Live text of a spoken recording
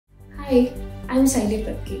Hi, I'm Saili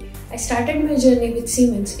Patki. I started my journey with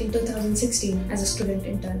Siemens in 2016 as a student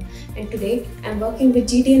intern, and today I'm working with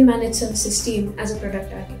GTN Managed Services team as a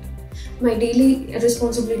product architect. My daily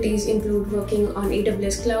responsibilities include working on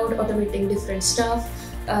AWS Cloud, automating different stuff,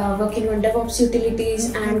 working on DevOps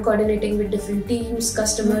utilities, and coordinating with different teams,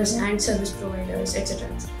 customers, and service providers, etc.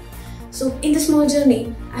 So, in this small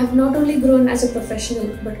journey, I have not only grown as a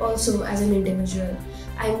professional but also as an individual.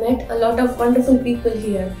 I met a lot of wonderful people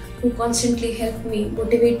here who constantly help me,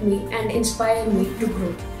 motivate me, and inspire me to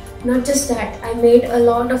grow. Not just that, I made a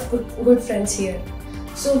lot of good friends here.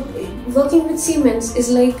 So, working with Siemens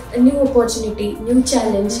is like a new opportunity, new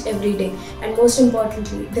challenge every day, and most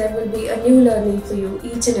importantly, there will be a new learning for you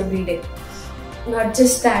each and every day. Not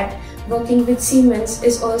just that, working with Siemens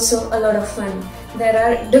is also a lot of fun. There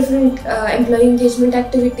are different employee engagement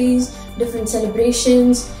activities, different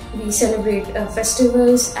celebrations. We celebrate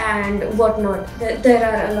festivals and whatnot. There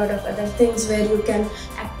are a lot of other things where you can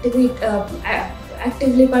actively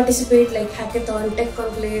participate, like hackathon, tech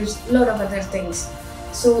conclaves, a lot of other things.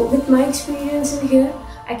 So with my experience in here,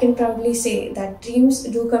 I can proudly say that dreams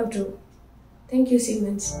do come true. Thank you,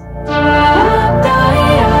 Siemens.